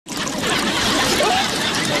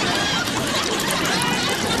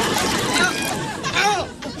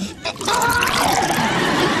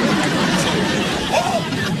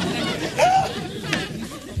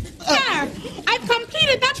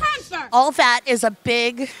all that is a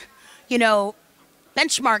big, you know,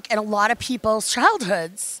 benchmark in a lot of people's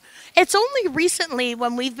childhoods. It's only recently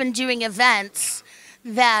when we've been doing events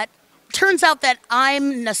that turns out that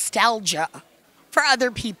I'm nostalgia for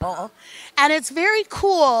other people. And it's very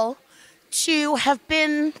cool to have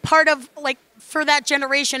been part of, like, for that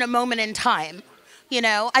generation, a moment in time. You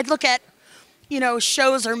know, I'd look at, you know,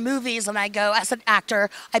 shows or movies and I go, as an actor,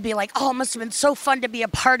 I'd be like, oh, it must have been so fun to be a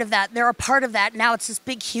part of that. They're a part of that. Now it's this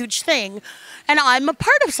big, huge thing. And I'm a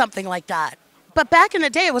part of something like that. But back in the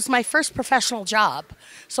day, it was my first professional job.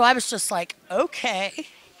 So I was just like, okay,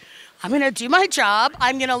 I'm going to do my job.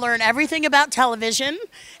 I'm going to learn everything about television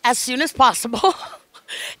as soon as possible.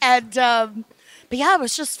 And, but yeah, it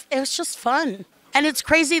was just fun. And it's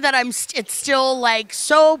crazy that it's still like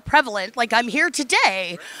so prevalent. Like I'm here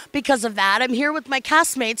today because of that. I'm here with my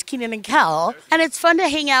castmates, Keenan and Kel. And it's fun to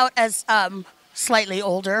hang out as slightly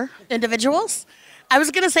older individuals. I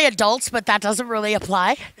was going to say adults, but that doesn't really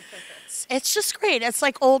apply. It's just great. It's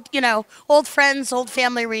like old friends, old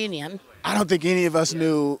family reunion. I don't think any of us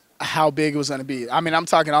knew how big it was going to be. I mean, I'm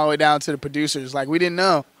talking all the way down to the producers. Like we didn't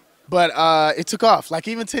know, but it took off. Like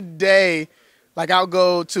even today, like I'll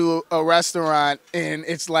go to a restaurant and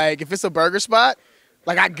it's like, if it's a burger spot,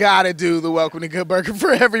 like I gotta do the Welcome to Good Burger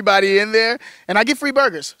for everybody in there. And I get free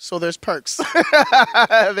burgers, so there's perks.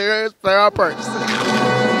 there are perks.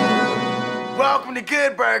 Welcome to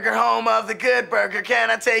Good Burger, home of the Good Burger. Can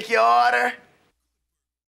I take your order?